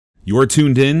You are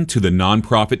tuned in to the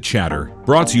Nonprofit Chatter,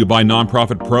 brought to you by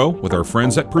Nonprofit Pro with our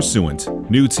friends at Pursuant.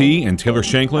 Nhu Te and Taylor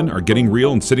Shanklin are getting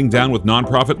real and sitting down with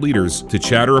nonprofit leaders to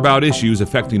chatter about issues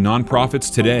affecting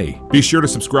nonprofits today. Be sure to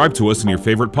subscribe to us in your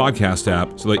favorite podcast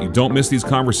app so that you don't miss these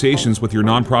conversations with your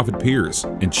nonprofit peers.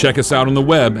 And check us out on the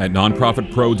web at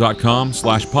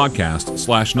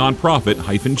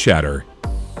nonprofitpro.com/podcast/nonprofit-chatter.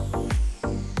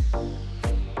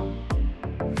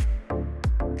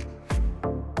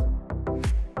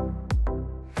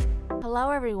 Hello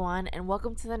everyone, and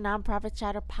welcome to the Nonprofit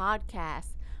Chatter podcast,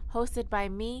 hosted by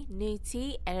me, Nhu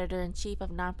Te, Editor-in-Chief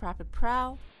of Nonprofit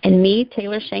Pro. And me,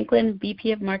 Taylor Shanklin,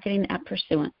 VP of Marketing at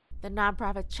Pursuant. The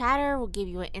Nonprofit Chatter will give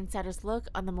you an insider's look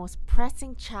on the most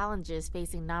pressing challenges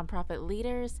facing nonprofit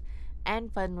leaders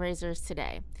and fundraisers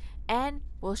today, and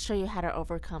we'll show you how to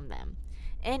overcome them.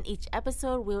 In each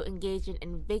episode, we'll engage in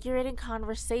invigorating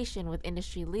conversation with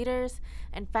industry leaders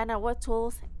and find out what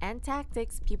tools and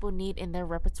tactics people need in their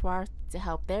repertoire to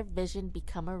help their vision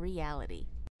become a reality.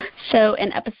 So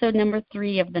in episode number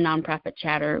 3 of the Nonprofit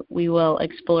Chatter, we will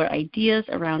explore ideas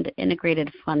around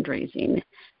integrated fundraising.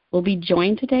 We'll be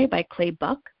joined today by Clay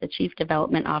Buck, the Chief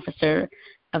Development Officer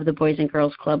of the Boys and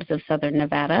Girls Clubs of Southern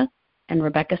Nevada, and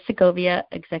Rebecca Segovia,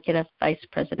 Executive Vice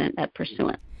President at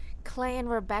Pursuant. Clay and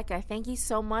Rebecca, thank you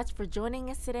so much for joining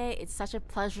us today. It's such a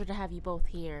pleasure to have you both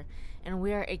here, and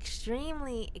we are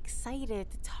extremely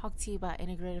excited to talk to you about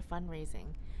integrated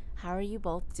fundraising. How are you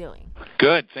both doing?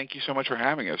 Good. Thank you so much for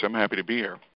having us. I'm happy to be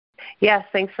here. Yes,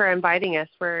 thanks for inviting us.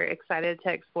 We're excited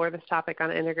to explore this topic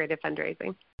on integrated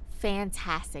fundraising.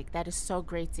 Fantastic. That is so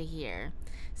great to hear.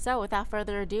 So without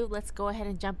further ado, let's go ahead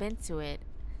and jump into it.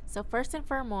 So first and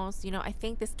foremost, I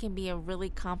think this can be a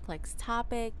really complex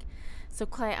topic. So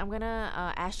Clay, I'm going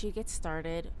to ask you to get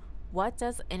started. What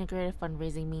does integrated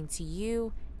fundraising mean to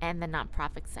you and the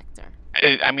nonprofit sector?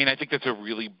 I think that's a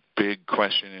really big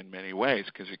question in many ways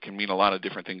because it can mean a lot of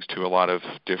different things to a lot of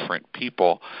different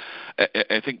people.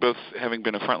 I think both having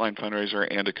been a frontline fundraiser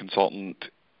and a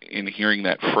consultant, in hearing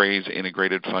that phrase,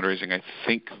 integrated fundraising, I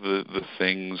think the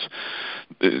things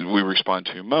that we respond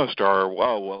to most are,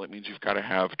 well, it means you've got to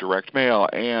have direct mail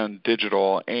and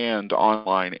digital and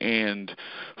online and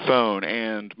phone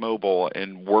and mobile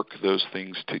and work those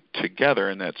things together.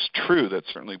 And that's true.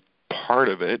 That's certainly part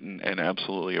of it and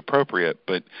absolutely appropriate.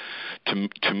 But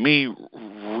to me,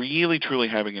 really, truly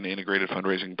having an integrated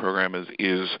fundraising program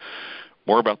is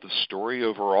more about the story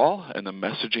overall and the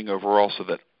messaging overall, so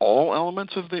that all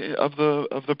elements of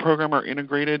the program are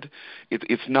integrated.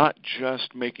 It's not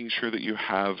just making sure that you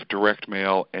have direct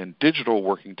mail and digital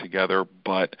working together,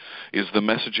 but is the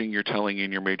messaging you're telling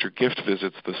in your major gift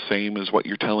visits the same as what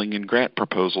you're telling in grant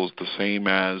proposals, the same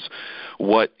as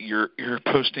what you're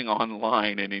posting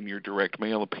online and in your direct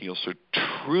mail appeal? So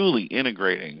truly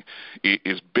integrating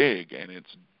is big and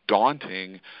it's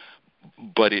daunting,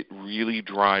 but it really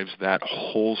drives that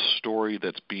whole story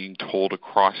that's being told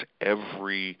across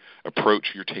every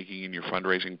approach you're taking in your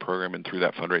fundraising program and through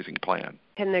that fundraising plan.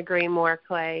 Couldn't agree more,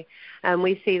 Clay.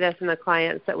 We see this in the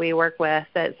clients that we work with,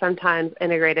 that sometimes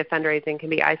integrated fundraising can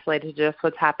be isolated to just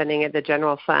what's happening at the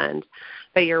general fund.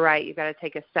 But you're right, you've got to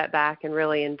take a step back and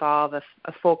really involve a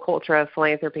full culture of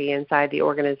philanthropy inside the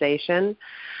organization,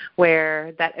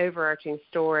 where that overarching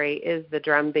story is the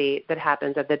drumbeat that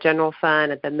happens at the general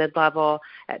fund, at the mid-level,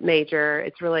 at major.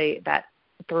 It's really that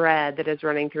thread that is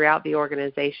running throughout the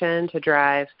organization to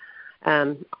drive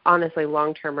honestly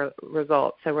long-term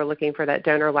results. So we're looking for that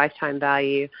donor lifetime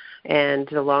value and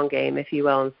the long game, if you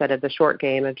will, instead of the short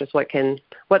game of just what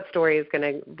story is going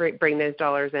to bring those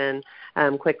dollars in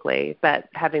quickly. But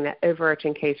having that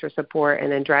overarching case for support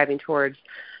and then driving towards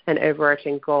an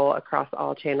overarching goal across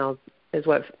all channels is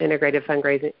what integrated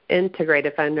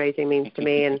fundraising means to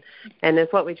me, and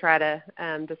it's what we try to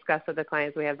discuss with the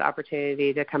clients we have the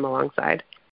opportunity to come alongside.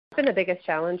 What's been the biggest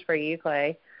challenge for you,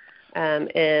 Clay,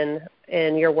 in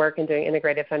your work in doing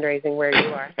integrated fundraising where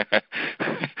you are?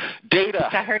 Data.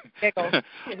 I heard you giggle.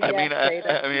 I mean,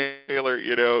 Taylor,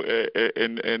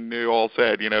 and Nhu all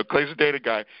said, Clay's a data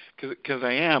guy because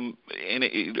I am, and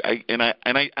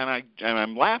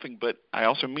I'm laughing, but I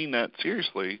also mean that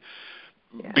seriously.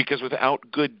 Yeah. Because without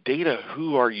good data,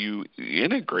 who are you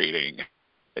integrating?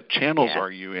 What channels are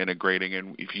you integrating?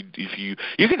 And if you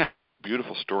can have a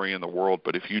beautiful story in the world,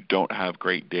 but if you don't have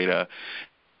great data,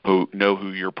 know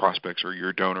who your prospects or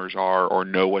your donors are, or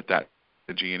know what that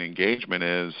strategy and engagement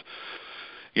is,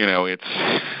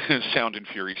 it's sound and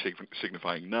fury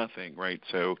signifying nothing, right?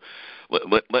 So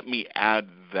let me add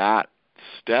that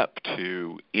step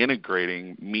to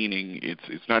integrating, meaning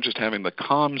it's not just having the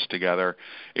comms together,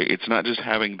 it's not just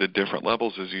having the different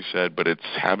levels, as you said, but it's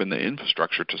having the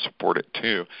infrastructure to support it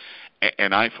too.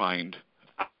 And I find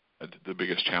the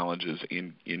biggest challenges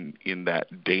in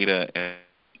that data and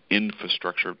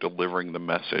infrastructure of delivering the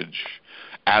message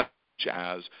as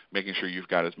making sure you've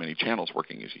got as many channels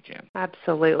working as you can.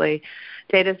 Absolutely.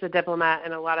 Data's a diplomat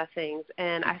in a lot of things.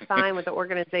 And I find with the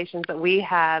organizations that we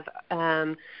have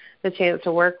the chance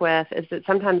to work with is that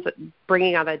sometimes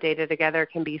bringing all that data together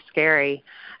can be scary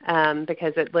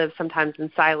because it lives sometimes in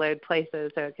siloed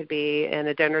places. So it could be in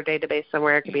a donor database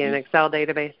somewhere. It could be in an Excel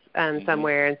database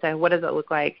somewhere. And so what does it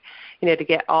look like, to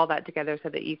get all that together so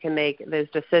that you can make those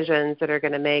decisions that are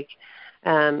going to make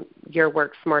your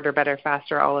work smarter, better,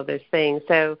 faster, all of those things.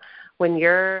 So when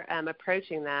you're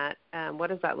approaching that,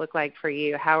 what does that look like for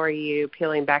you? How are you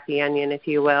peeling back the onion, if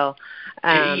you will,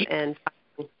 and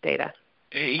finding data?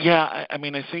 Yeah,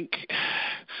 I think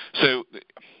so.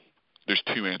 There's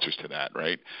two answers to that,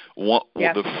 right? One,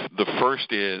 yeah. The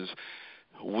first is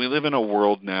we live in a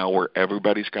world now where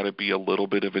everybody's got to be a little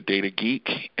bit of a data geek,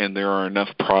 and there are enough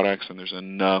products and there's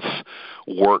enough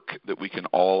work that we can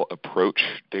all approach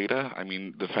data. I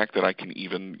mean, the fact that I can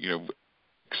even,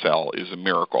 Excel is a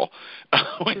miracle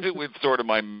with sort of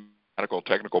my medical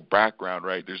technical background,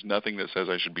 right? There's nothing that says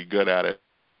I should be good at it.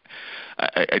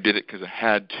 I did it because I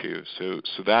had to.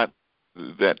 So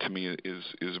that to me is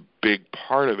a big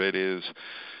part of it is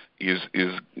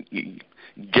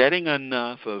getting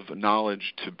enough of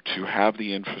knowledge to have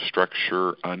the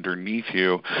infrastructure underneath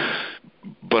you.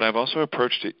 But I've also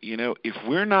approached it, if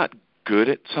we're not good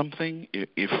at something,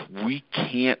 if we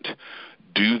can't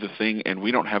do the thing and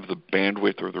we don't have the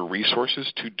bandwidth or the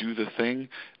resources to do the thing,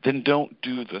 then don't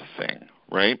do the thing,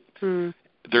 right? Mm-hmm.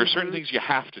 There are certain things you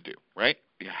have to do, right?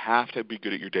 You have to be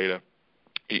good at your data.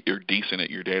 You're decent at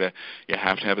your data. You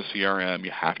have to have a CRM. You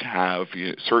have to have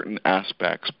certain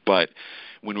aspects. But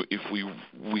if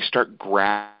we start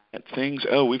grabbing at things,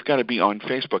 we've got to be on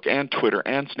Facebook and Twitter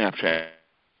and Snapchat,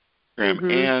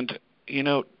 and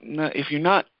if you're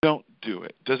not, don't do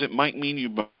it. Does it might mean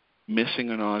you're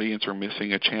missing an audience or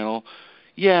missing a channel?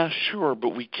 Yeah, sure,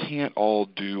 but we can't all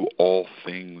do all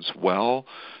things well.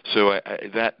 So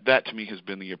that to me has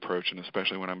been the approach, and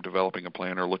especially when I'm developing a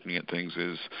plan or looking at things,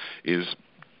 is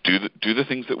do the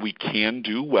things that we can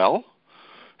do well.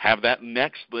 Have that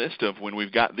next list of when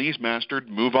we've got these mastered,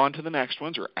 move on to the next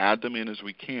ones or add them in as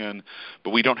we can.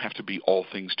 But we don't have to be all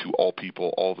things to all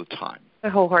people all the time. I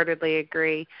wholeheartedly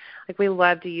agree. We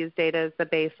love to use data as the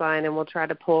baseline, and we'll try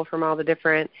to pull from all the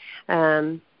different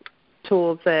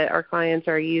tools that our clients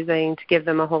are using to give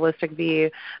them a holistic view.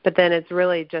 But then it's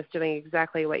really just doing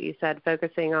exactly what you said,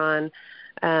 focusing on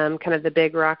kind of the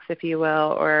big rocks, if you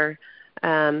will, or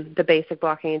the basic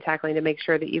blocking and tackling to make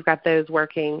sure that you've got those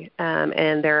working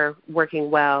and they're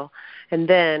working well. And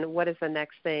then what is the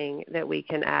next thing that we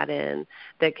can add in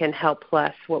that can help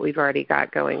plus what we've already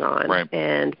got going on? Right.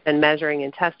 And measuring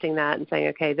and testing that and saying,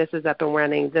 okay, this is up and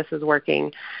running, this is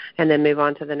working, and then move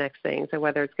on to the next thing. So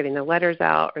whether it's getting the letters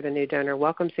out or the new donor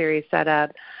welcome series set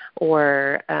up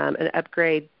or an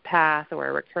upgrade path or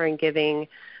a recurring giving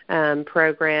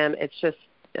program, it's just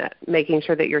making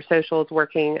sure that your social is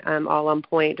working all on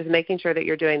point, just making sure that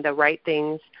you're doing the right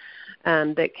things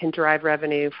that can drive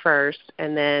revenue first,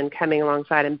 and then coming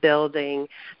alongside and building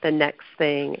the next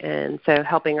thing. And so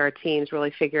helping our teams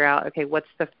really figure out, okay, what's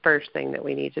the first thing that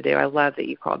we need to do? I love that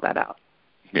you called that out.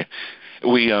 Yeah.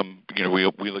 We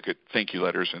look at thank you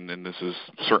letters, and then this is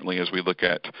certainly as we look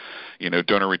at,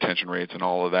 donor retention rates and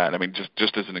all of that. I mean,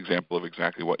 just as an example of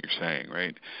exactly what you're saying,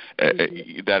 right?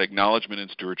 Mm-hmm. That acknowledgement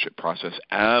and stewardship process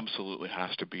absolutely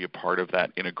has to be a part of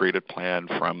that integrated plan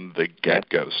from the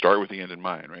get-go. Start with the end in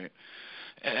mind, right?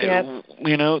 Yep.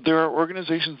 There are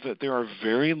organizations that there are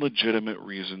very legitimate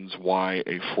reasons why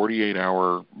a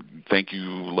 48-hour thank you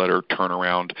letter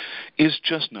turnaround is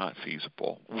just not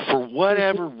feasible for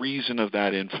whatever reason of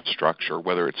that infrastructure,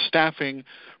 whether it's staffing,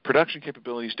 production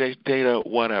capabilities, data,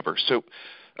 whatever. So,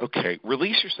 okay,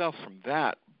 release yourself from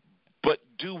that, but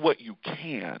do what you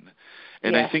can.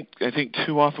 And yeah. I think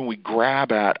too often we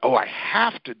grab at, I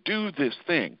have to do this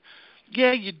thing.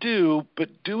 Yeah, you do, but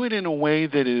do it in a way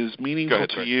that is meaningful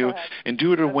to you, and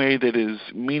do it in a way that is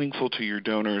meaningful to your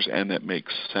donors and that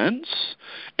makes sense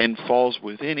and falls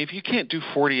within. If you can't do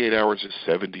 48 hours, is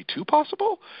 72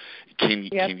 possible? Can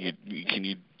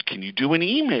you do an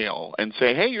email and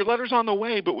say, hey, your letter's on the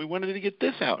way, but we wanted to get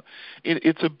this out?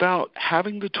 It's about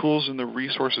having the tools and the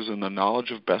resources and the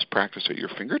knowledge of best practice at your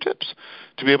fingertips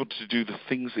to be able to do the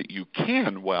things that you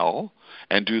can well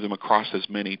and do them across as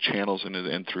many channels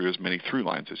and through as many through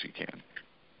lines as you can.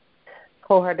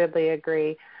 Wholeheartedly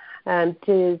agree.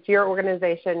 Does your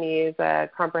organization use a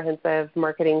comprehensive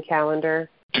marketing calendar?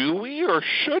 do we or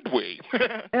should we?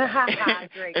 Great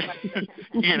question.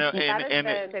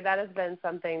 That has been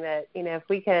something that, if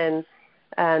we can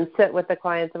sit with the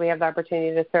clients that we have the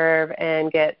opportunity to serve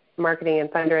and get marketing and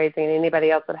fundraising and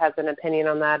anybody else that has an opinion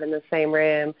on that in the same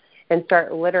room and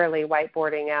start literally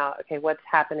whiteboarding out, okay, what's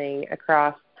happening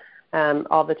across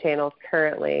all the channels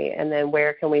currently, and then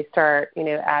where can we start,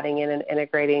 adding in and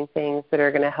integrating things that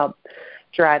are going to help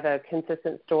drive a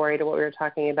consistent story to what we were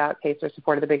talking about, case or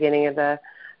support at the beginning of the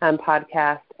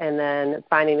podcast, and then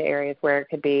finding the areas where it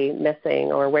could be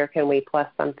missing or where can we plus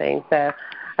something. So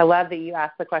I love that you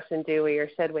asked the question, do we or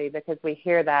should we, because we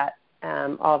hear that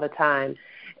all the time.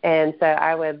 And so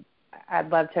I'd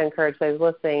love to encourage those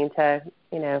listening to,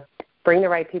 bring the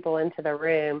right people into the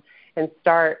room and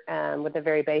start with the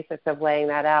very basics of laying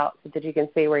that out so that you can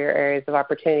see where your areas of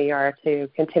opportunity are to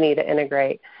continue to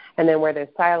integrate, and then where those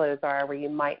silos are where you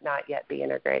might not yet be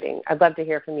integrating. I'd love to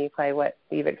hear from you, Clay, what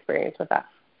you've experienced with that.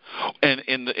 And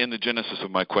in the genesis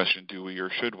of my question, do we or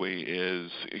should we,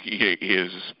 is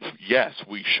yes,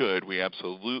 we should. We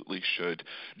absolutely should.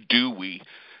 Do we?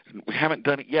 We haven't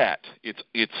done it yet.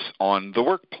 It's on the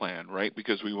work plan, right?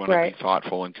 Because we want to be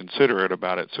thoughtful and considerate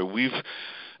about it. So we've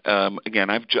again,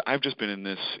 I've just been in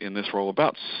this role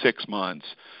about 6 months,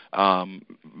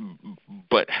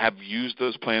 but have used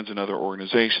those plans in other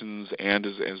organizations and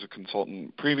as a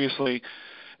consultant previously.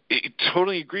 I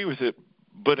totally agree with it.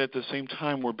 But at the same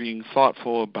time, we're being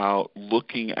thoughtful about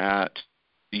looking at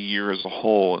the year as a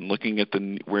whole and looking at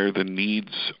where the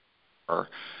needs are.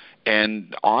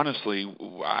 And honestly,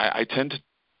 I tend to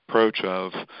approach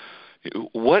of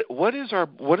what is our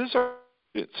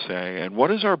say and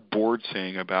what is our board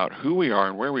saying about who we are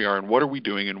and where we are and what are we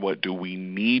doing and what do we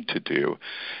need to do,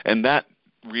 and that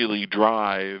really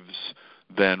drives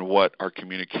then what our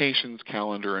communications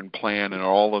calendar and plan and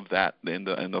all of that and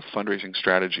the fundraising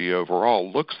strategy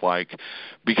overall looks like,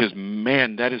 because,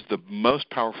 man, that is the most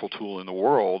powerful tool in the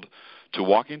world to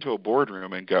walk into a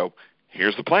boardroom and go,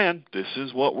 here's the plan, this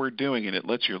is what we're doing, and it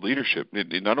lets your leadership,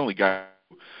 it not only guide,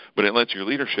 but it lets your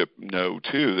leadership know,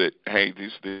 too, that, hey,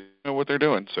 these know what they're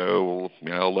doing, so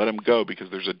let them go, because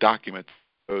there's a document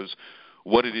that shows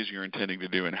what it is you're intending to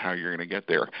do and how you're going to get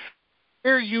there.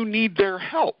 Where you need their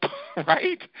help,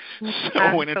 right? So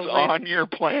Absolutely. When it's on your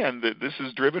plan that this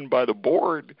is driven by the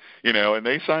board, and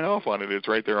they sign off on it, it's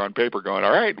right there on paper going,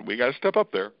 all right, we got to step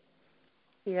up there.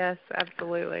 Yes,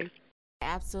 absolutely. I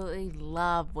absolutely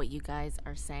love what you guys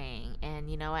are saying. And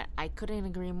you know what? I couldn't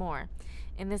agree more.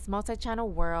 In this multi-channel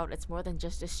world, it's more than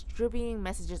just distributing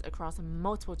messages across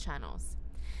multiple channels.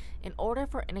 In order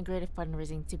for integrated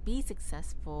fundraising to be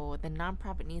successful, the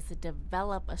nonprofit needs to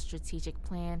develop a strategic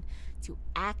plan to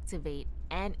activate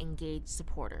and engage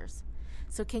supporters.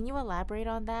 So can you elaborate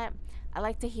on that? I'd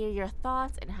like to hear your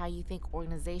thoughts and how you think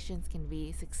organizations can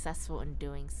be successful in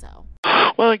doing so.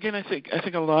 Well, again, I think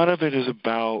a lot of it is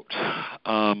about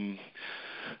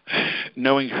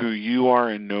knowing who you are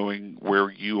and knowing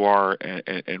where you are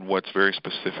and what's very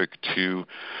specific to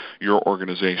your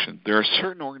organization. There are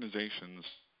certain organizations,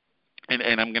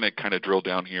 and I'm going to kind of drill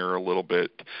down here a little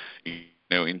bit,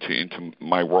 into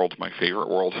my world, my favorite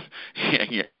world,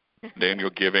 Daniel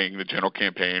Giving, the general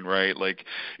campaign, right? Like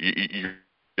your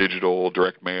digital,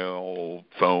 direct mail,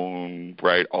 phone,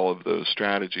 right? All of those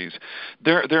strategies.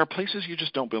 There are places you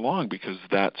just don't belong because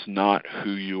that's not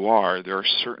who you are. There are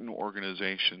certain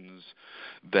organizations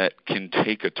that can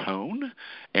take a tone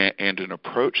and an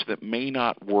approach that may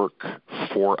not work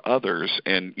for others.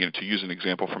 And to use an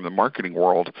example from the marketing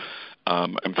world,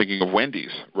 I'm thinking of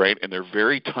Wendy's, right? And their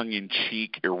very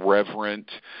tongue-in-cheek, irreverent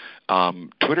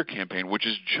Twitter campaign, which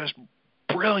is just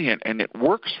brilliant, and it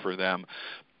works for them.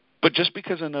 But just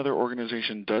because another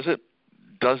organization does it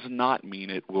does not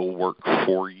mean it will work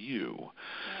for you.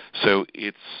 So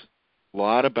it's a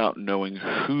lot about knowing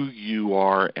who you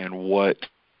are and what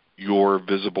your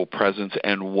visible presence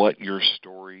and what your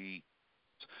story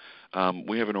is.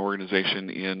 We have an organization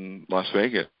in Las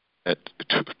Vegas that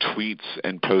tweets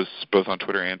and posts both on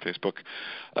Twitter and Facebook,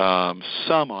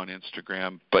 some on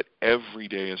Instagram, but every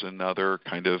day is another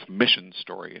kind of mission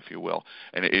story, if you will.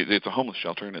 And it's a homeless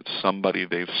shelter, and it's somebody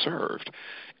they've served.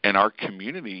 And our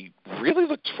community really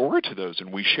looks forward to those,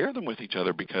 and we share them with each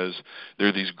other because there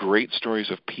are these great stories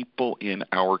of people in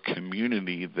our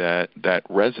community that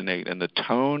resonate, and the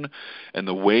tone and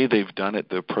the way they've done it,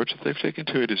 the approach that they've taken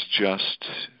to it is just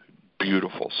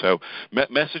beautiful. So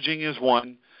messaging is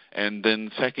one. And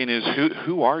then second is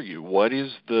who are you? What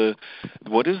is the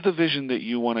vision that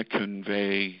you want to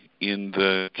convey in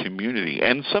the community?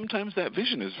 And sometimes that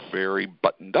vision is very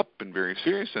buttoned up and very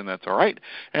serious, and that's all right.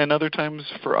 And other times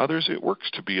for others it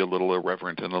works to be a little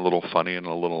irreverent and a little funny and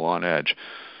a little on edge.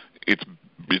 It's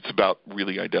it's about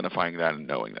really identifying that and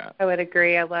knowing that. I would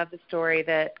agree. I love the story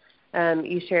that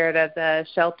you shared of the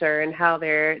shelter and how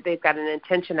they've got an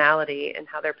intentionality and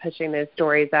how they're pushing those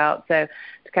stories out. So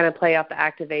to kind of play off the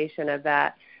activation of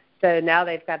that. So now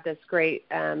they've got this great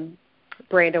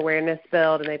brand awareness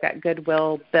built and they've got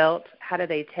goodwill built. How do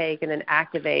they take and then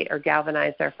activate or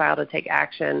galvanize their file to take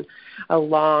action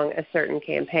along a certain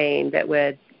campaign that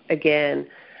would, again,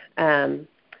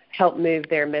 help move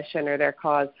their mission or their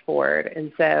cause forward?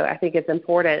 And so I think it's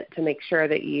important to make sure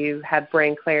that you have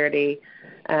brain clarity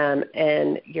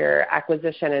in your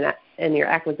acquisition and your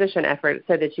acquisition effort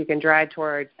so that you can drive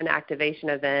towards an activation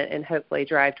event and hopefully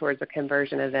drive towards a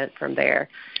conversion event from there.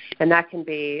 And that can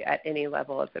be at any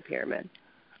level of the pyramid.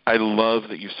 I love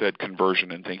that you said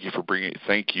conversion, and thank you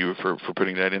for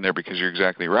putting that in there, because you're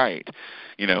exactly right.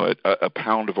 You know, a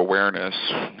pound of awareness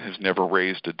has never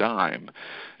raised a dime.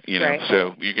 You know, right.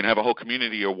 So you can have a whole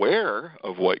community aware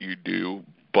of what you do,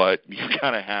 but you've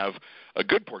got to have a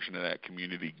good portion of that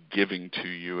community giving to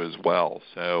you as well.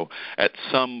 So at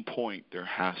some point there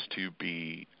has to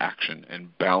be action,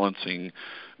 and balancing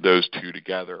those two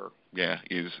together,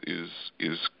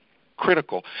 is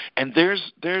critical. And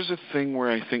there's a thing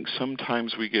where I think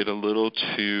sometimes we get a little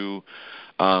too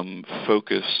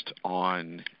focused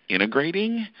on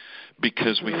integrating,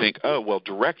 because we think, oh, well,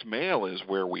 direct mail is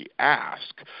where we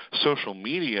ask. Social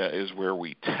media is where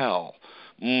we tell.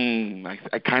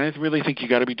 I kind of really think you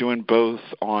got to be doing both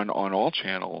on all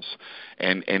channels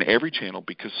and every channel,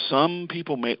 because some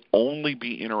people may only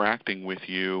be interacting with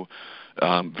you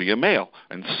via mail,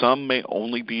 and some may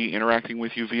only be interacting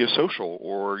with you via social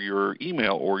or your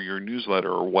email or your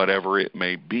newsletter or whatever it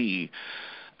may be.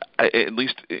 At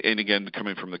least, and again,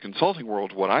 coming from the consulting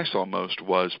world, what I saw most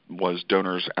was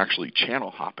donors actually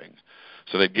channel hopping.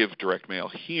 So they'd give direct mail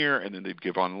here, and then they'd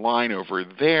give online over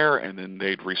there, and then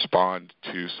they'd respond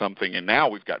to something. And now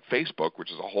we've got Facebook,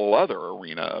 which is a whole other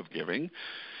arena of giving.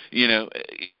 You know,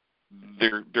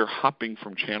 they're hopping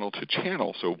from channel to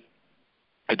channel. So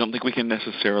I don't think we can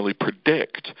necessarily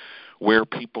predict where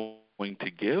people are going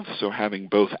to give. So having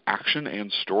both action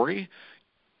and story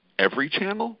every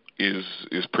channel is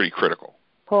pretty critical.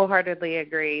 Wholeheartedly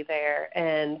agree there.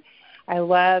 And I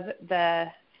love the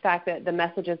fact that the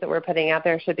messages that we're putting out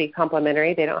there should be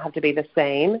complementary. They don't have to be the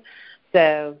same.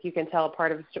 So you can tell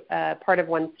part of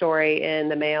one story in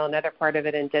the mail, another part of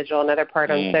it in digital, another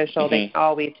part on social. They can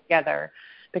all weave together,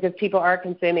 because people are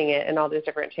consuming it in all those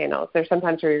different channels. There's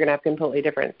sometimes where you're going to have completely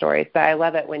different stories. But I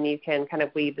love it when you can kind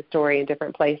of weave the story in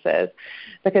different places,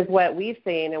 because what we've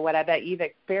seen and what I bet you've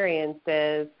experienced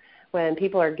is when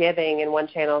people are giving in one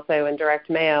channel, so in direct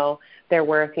mail, they're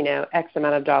worth, X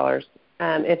amount of dollars.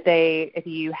 If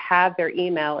you have their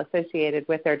email associated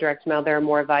with their direct mail, they're a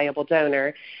more valuable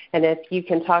donor. And if you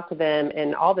can talk to them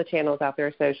in all the channels out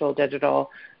there, social,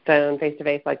 digital, phone,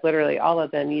 face-to-face, like literally all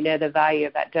of them, the value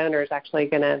of that donor is actually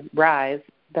going to rise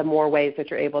the more ways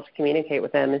that you're able to communicate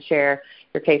with them and share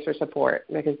your case for support,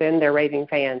 because then they're raving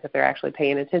fans if they're actually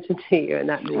paying attention to you in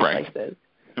that many places.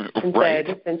 And so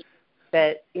just ensure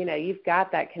that, you've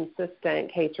got that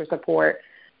consistent case for support,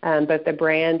 both the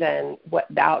brand and what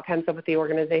the outcomes of what the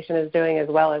organization is doing, as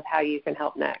well as how you can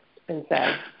help next. And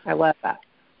so I love that.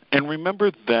 And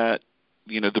remember that,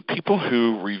 the people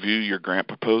who review your grant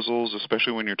proposals,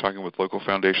 especially when you're talking with local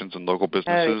foundations and local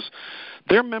businesses,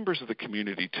 they're members of the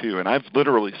community too. And I've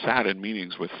literally sat in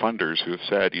meetings with funders who have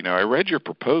said, I read your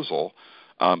proposal.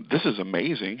 This is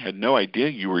amazing. Had no idea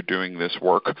you were doing this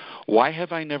work. Why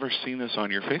have I never seen this on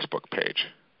your Facebook page?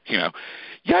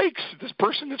 Yikes, this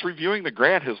person that's reviewing the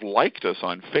grant has liked us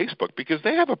on Facebook, because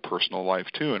they have a personal life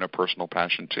too and a personal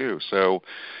passion too. So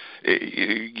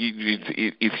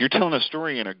if you're telling a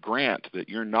story in a grant that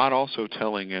you're not also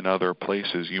telling in other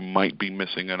places, you might be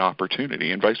missing an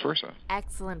opportunity, and vice versa.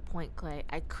 Excellent point, Clay.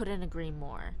 I couldn't agree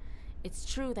more.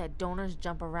 It's true that donors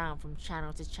jump around from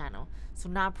channel to channel, so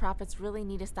nonprofits really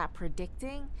need to stop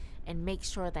predicting and make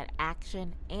sure that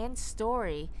action and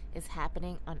story is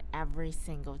happening on every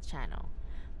single channel.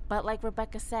 But like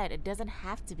Rebecca said, it doesn't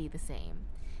have to be the same.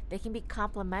 They can be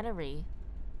complementary.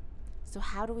 So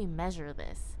how do we measure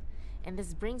this? And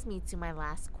this brings me to my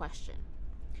last question.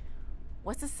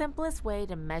 What's the simplest way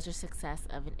to measure success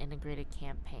of an integrated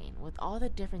campaign with all the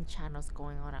different channels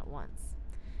going on at once?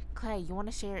 Clay, you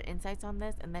want to share your insights on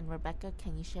this? And then Rebecca,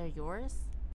 can you share yours?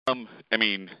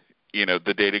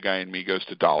 The data guy in me goes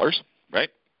to dollars, right?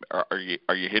 Are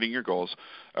you hitting your goals?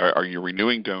 Are you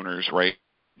renewing donors, right?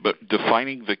 But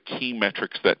defining the key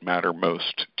metrics that matter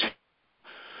most.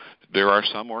 There are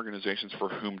some organizations for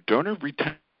whom donor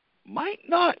retention might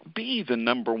not be the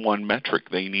number one metric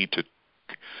they need to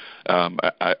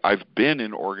I've been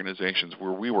in organizations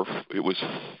where it was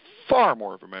far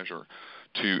more of a measure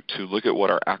to look at what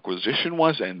our acquisition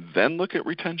was and then look at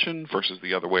retention versus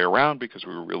the other way around, because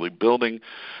we were really building.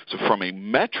 So from a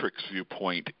metrics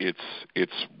viewpoint,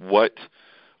 it's what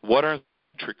are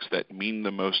metrics that mean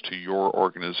the most to your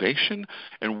organization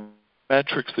and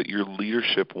metrics that your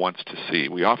leadership wants to see.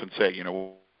 We often say,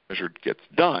 measured gets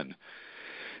done.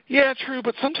 Yeah, true,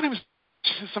 but sometimes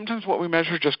what we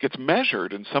measure just gets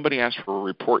measured, and somebody asked for a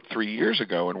report 3 years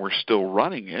ago, and we're still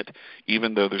running it,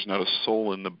 even though there's not a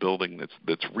soul in the building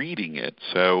that's reading it.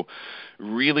 So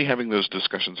really having those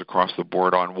discussions across the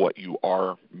board on what you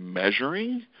are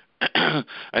measuring,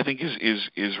 I think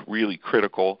is really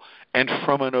critical. And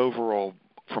from an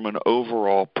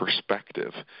overall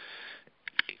perspective,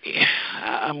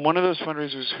 I'm one of those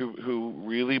fundraisers who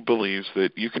really believes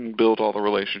that you can build all the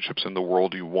relationships in the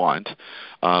world you want,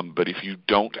 but if you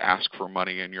don't ask for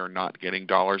money and you're not getting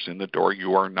dollars in the door,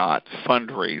 you are not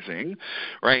fundraising,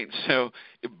 right? So,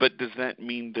 but does that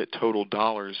mean that total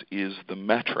dollars is the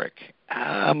metric?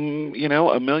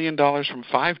 $1 million from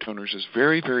 5 donors is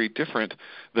very, very different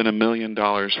than $1 million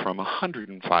from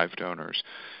 105 donors.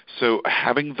 So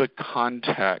having the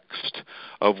context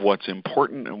of what's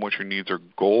important and what your needs or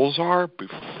goals are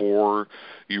before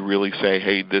you really say,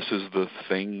 hey, this is the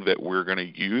thing that we're going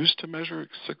to use to measure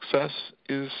success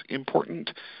is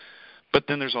important. But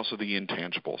then there's also the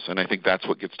intangibles, and I think that's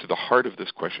what gets to the heart of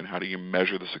this question. How do you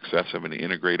measure the success of an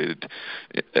integrated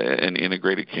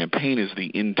campaign is the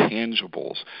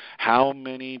intangibles. How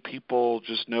many people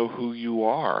just know who you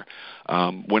are?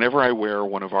 Whenever I wear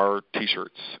one of our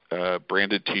T-shirts,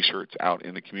 branded T-shirts out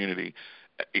in the community,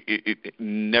 it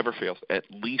never fails. At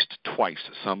least twice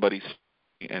somebody sees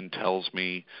me and tells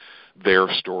me their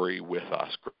story with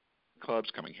us.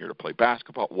 Clubs, coming here to play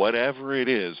basketball, whatever it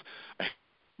is,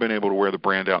 been able to wear the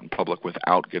brand out in public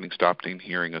without getting stopped and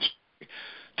hearing us.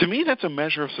 To me, that's a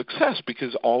measure of success,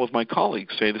 because all of my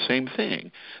colleagues say the same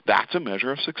thing. That's a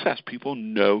measure of success. People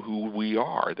know who we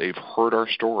are. They've heard our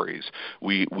stories.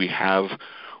 We have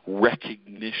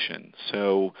recognition.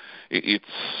 So it's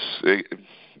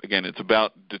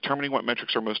about determining what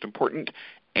metrics are most important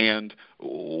and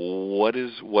what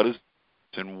is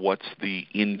and what's the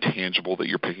intangible that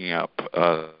you're picking up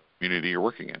community you're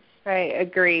working in. I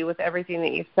agree with everything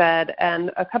that you said.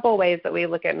 And a couple of ways that we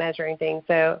look at measuring things.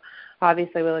 So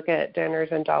obviously we look at donors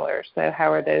and dollars. So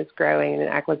how are those growing in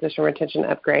acquisition, retention,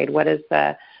 upgrade? What is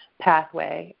the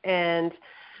pathway? And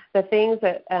the things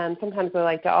that sometimes we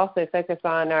like to also focus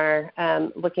on are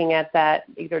looking at that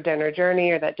either donor journey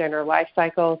or that donor life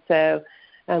cycle. So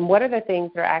what are the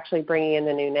things that are actually bringing in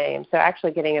the new name? So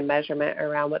actually getting a measurement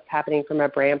around what's happening from a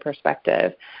brand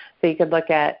perspective. So you could look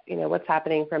at, what's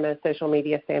happening from a social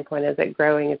media standpoint. Is it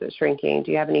growing? Is it shrinking?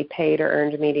 Do you have any paid or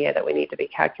earned media that we need to be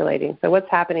calculating? So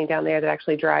what's happening down there that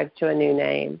actually drives to a new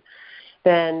name?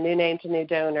 Then new name to new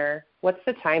donor. What's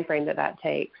the time frame that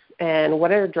takes? And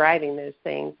what are driving those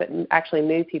things that actually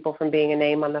move people from being a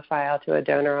name on the file to a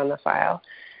donor on the file?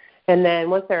 And then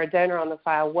once they're a donor on the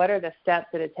file, what are the steps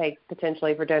that it takes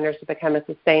potentially for donors to become a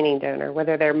sustaining donor,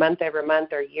 whether they're month over month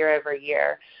or year over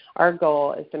year? Our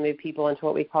goal is to move people into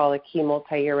what we call a key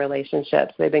multi-year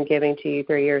relationships. They've been giving to you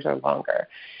 3 years or longer.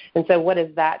 And so what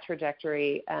does that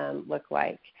trajectory look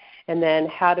like? And then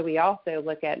how do we also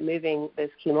look at moving those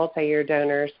key multi-year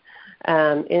donors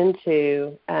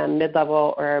into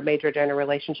mid-level or major donor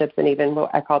relationships and even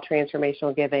what I call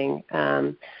transformational giving?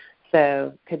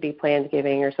 So could be planned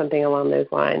giving or something along those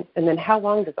lines. And then how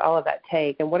long does all of that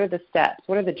take? And what are the steps?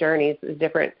 What are the journeys that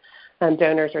different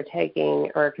donors are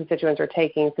taking or constituents are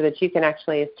taking so that you can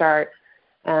actually start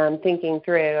thinking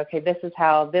through, okay, this is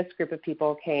how this group of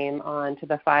people came onto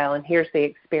the file, and here's the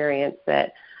experience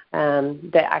that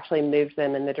actually moved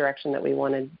them in the direction that we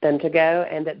wanted them to go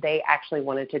and that they actually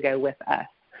wanted to go with us.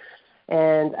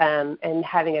 And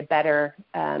having a better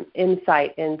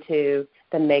insight into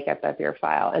the makeup of your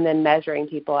file, and then measuring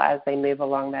people as they move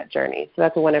along that journey. So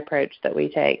that's one approach that we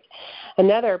take.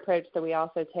 Another approach that we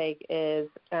also take is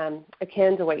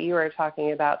akin to what you were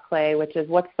talking about, Clay, which is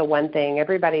what's the one thing.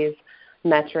 Everybody's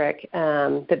metric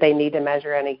that they need to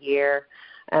measure in a year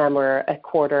or a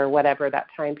quarter, whatever that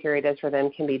time period is for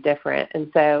them, can be different. And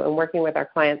so in working with our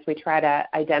clients, we try to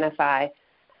identify,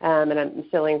 and I'm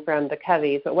stealing from the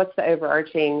Coveys, but what's the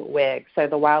overarching WIG, so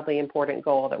the wildly important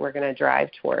goal that we're going to drive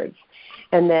towards.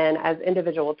 And then as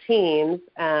individual teams,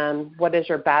 what is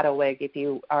your battle WIG, if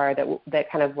you are, that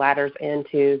kind of ladders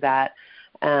into that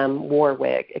war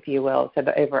WIG, if you will, so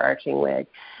the overarching WIG.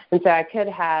 And so I could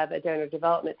have a donor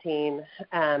development team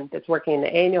that's working in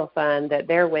the annual fund that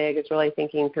their WIG is really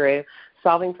thinking through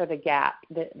solving for the gap,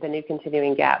 the new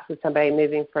continuing gaps with somebody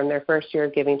moving from their first year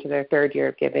of giving to their third year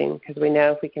of giving, because we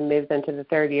know if we can move them to the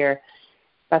third year,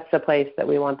 that's the place that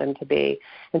we want them to be.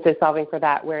 And so solving for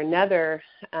that, where another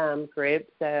group,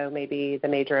 so maybe the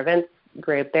major events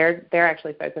group, they're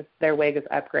actually focused, their WIG is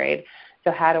upgrade. So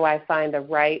how do I find the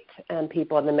right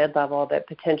people in the mid-level that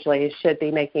potentially should be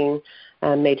making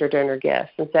major donor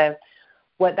gifts? And so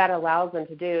what that allows them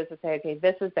to do is to say, okay,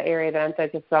 this is the area that I'm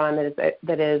focused on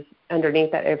that is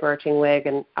underneath that overarching WIG,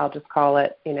 and I'll just call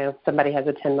it, somebody has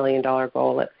a $10 million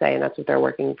goal, let's say, and that's what they're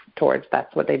working towards.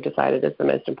 That's what they've decided is the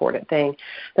most important thing.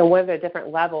 Then what are the different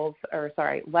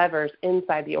levers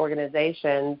inside the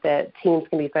organization that teams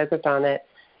can be focused on that,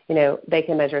 they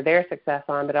can measure their success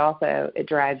on, but also it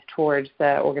drives towards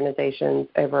the organization's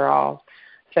overall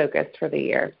focus for the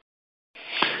year.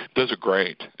 Those are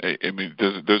great. I mean,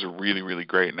 those are really, really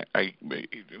great. And I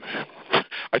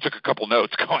took a couple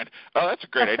notes going, oh, that's a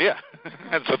great idea.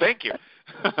 And so thank you.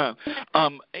 And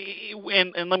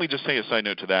let me just say a side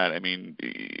note to that. I mean,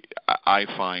 I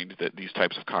find that these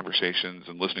types of conversations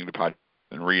and listening to podcasts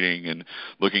and reading and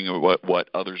looking at what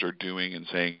others are doing and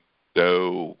saying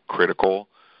so critical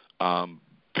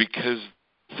because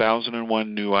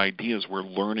 1,001 new ideas, we're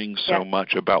learning so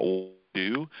much about what we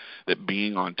do that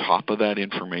being on top of that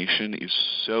information is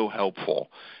so helpful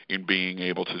in being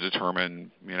able to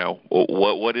determine,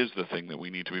 what is the thing that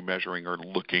we need to be measuring or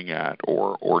looking at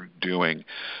or doing.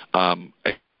 I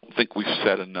don't think we've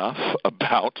said enough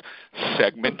about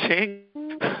segmenting,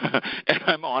 and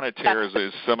I'm on a tear, as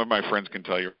some of my friends can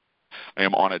tell you. I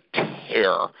am on a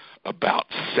tear about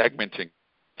segmenting.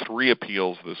 3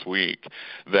 appeals this week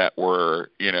that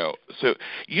were, so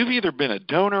you've either been a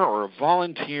donor or a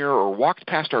volunteer or walked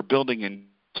past our building and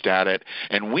at it,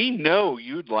 and we know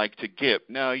you'd like to give.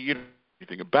 Now, you don't know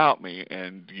anything about me,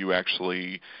 and you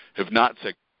actually have not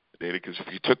segmented the data, because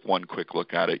if you took one quick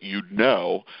look at it, you'd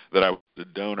know that I was a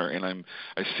donor, and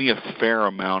I see a fair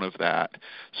amount of that.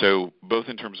 So both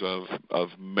in terms of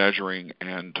measuring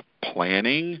and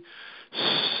planning,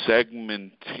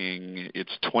 segmenting,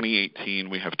 it's 2018,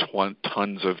 we have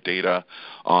tons of data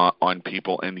on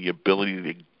people and the ability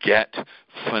to get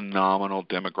phenomenal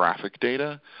demographic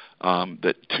data,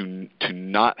 that to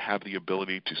not have the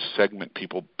ability to segment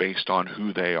people based on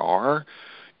who they are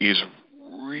is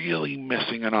really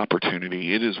missing an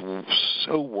opportunity. It is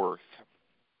so worth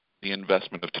the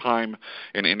investment of time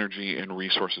and energy and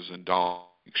resources and dollars.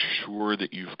 Make sure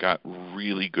that you've got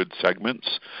really good segments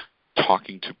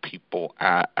talking to people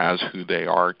as who they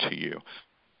are to you.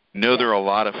 There are a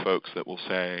lot of folks that will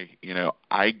say,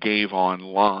 I gave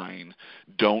online,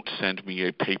 don't send me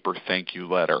a paper thank you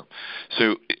letter.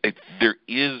 So there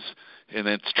is, and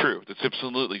that's true, that's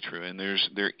absolutely true, and there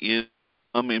is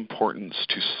some importance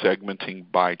to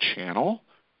segmenting by channel,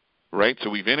 right? So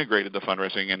we've integrated the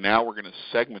fundraising, and now we're going to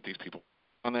segment these people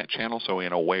on that channel, so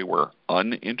in a way we're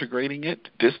unintegrating it,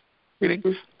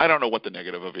 disintegrating. I don't know what the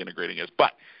negative of integrating is,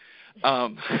 but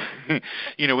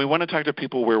we want to talk to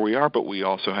people where we are, but we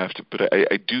also have to. But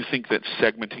I do think that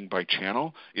segmenting by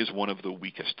channel is one of the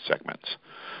weakest segments,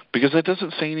 because it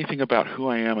doesn't say anything about who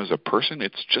I am as a person.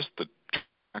 It's just the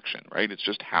action, right? It's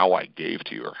just how I gave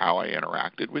to you or how I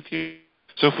interacted with you.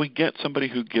 So if we get somebody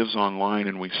who gives online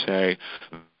and we say,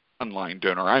 online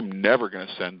donor, I'm never going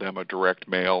to send them a direct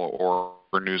mail or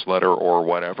newsletter or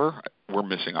whatever, we're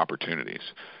missing opportunities,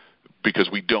 because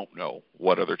we don't know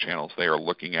what other channels they are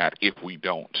looking at if we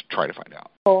don't try to find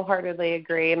out. Wholeheartedly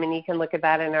agree. I mean, you can look at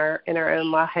that in our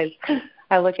own lives.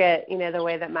 I look at, the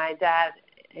way that my dad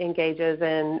engages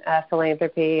in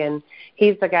philanthropy, and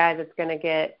he's the guy that's going to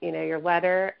get, your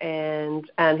letter, and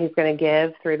he's going to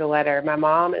give through the letter. My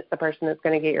mom is the person that's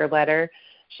going to get your letter.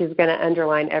 She's going to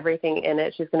underline everything in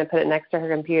it. She's going to put it next to her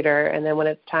computer, and then when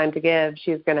it's time to give,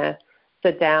 she's going to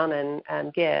sit down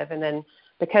and give. And then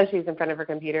because she's in front of her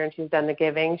computer and she's done the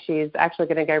giving, she's actually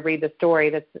going to go read the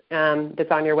story that's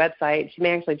on your website. She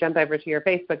may actually jump over to your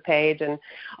Facebook page, and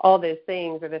all those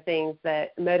things are the things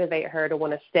that motivate her to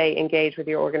want to stay engaged with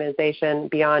your organization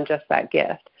beyond just that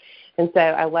gift. And so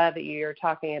I love that you're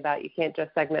talking about you can't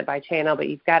just segment by channel, but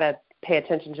you've got to pay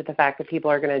attention to the fact that people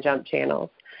are going to jump channels.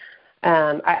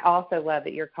 I also love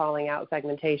that you're calling out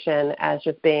segmentation as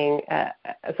just being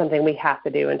something we have to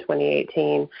do in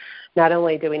 2018. Not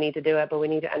only do we need to do it, but we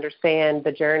need to understand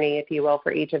the journey, if you will,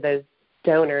 for each of those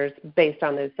donors based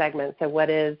on those segments. So what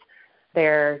is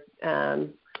their donor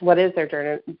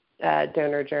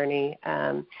journey?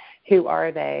 Who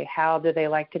are they? How do they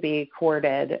like to be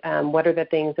courted? What are the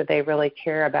things that they really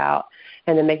care about?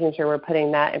 And then making sure we're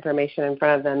putting that information in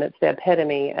front of them. It's the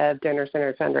epitome of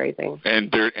donor-centered fundraising.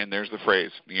 And there's the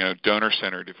phrase,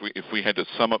 donor-centered. If we had to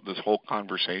sum up this whole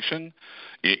conversation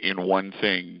in one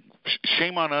thing,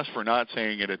 shame on us for not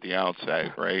saying it at the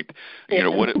outset, right?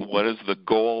 What is the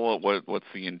goal? What's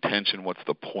the intention? What's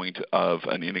the point of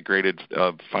an integrated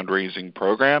fundraising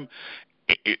program?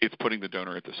 It's putting the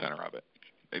donor at the center of it.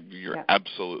 You're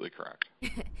absolutely correct.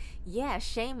 Yeah,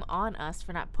 shame on us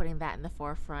for not putting that in the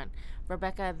forefront.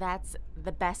 Rebecca, that's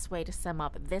the best way to sum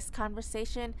up this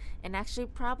conversation, and actually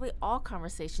probably all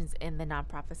conversations in the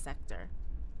nonprofit sector.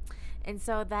 And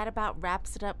so that about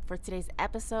wraps it up for today's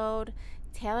episode.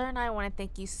 Taylor and I want to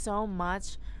thank you so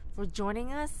much for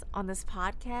joining us on this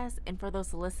podcast and for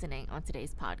those listening on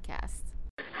today's podcast.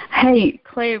 Hey,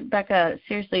 Clay, Becca,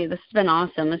 seriously, this has been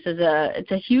awesome.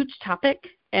 It's a huge topic,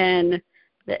 and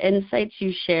the insights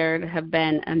you shared have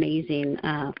been amazing.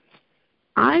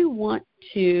 I want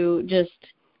to just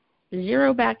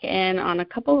zero back in on a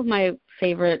couple of my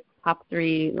favorite top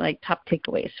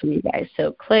takeaways from you guys.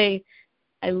 So, Clay,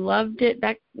 I loved it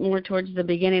back more towards the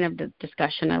beginning of the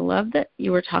discussion. I love that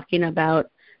you were talking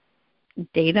about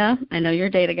data. I know you're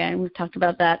a data guy, and we've talked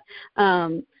about that.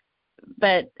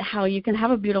 But how you can have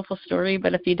a beautiful story,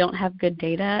 but if you don't have good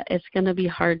data, it's going to be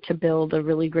hard to build a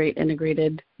really great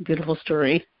integrated, beautiful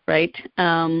story, right?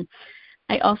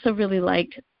 I also really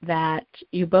liked that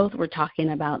you both were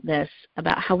talking about this,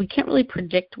 about how we can't really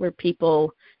predict where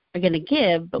people are going to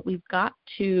give, but we've got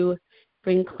to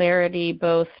bring clarity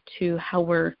both to how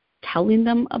we're telling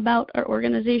them about our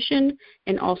organization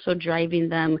and also driving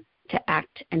them to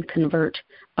act and convert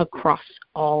across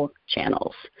all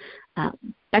channels.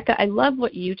 Becca, I love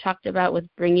what you talked about with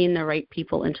bringing the right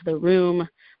people into the room,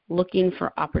 looking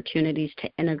for opportunities to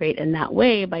integrate in that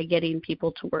way by getting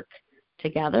people to work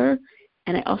together.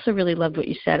 And I also really loved what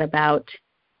you said about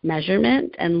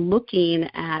measurement and looking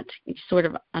at sort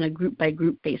of on a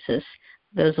group-by-group basis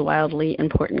those wildly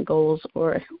important goals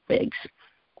or WIGs.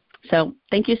 So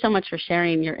thank you so much for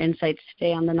sharing your insights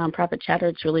today on the Nonprofit Chatter.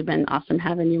 It's really been awesome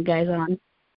having you guys on.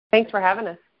 Thanks for having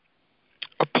us.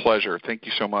 A pleasure. Thank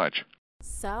you so much.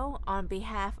 So, on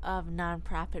behalf of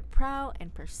Nonprofit Pro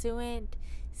and Pursuant,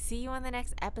 see you on the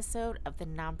next episode of the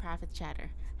Nonprofit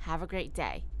Chatter. Have a great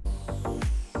day.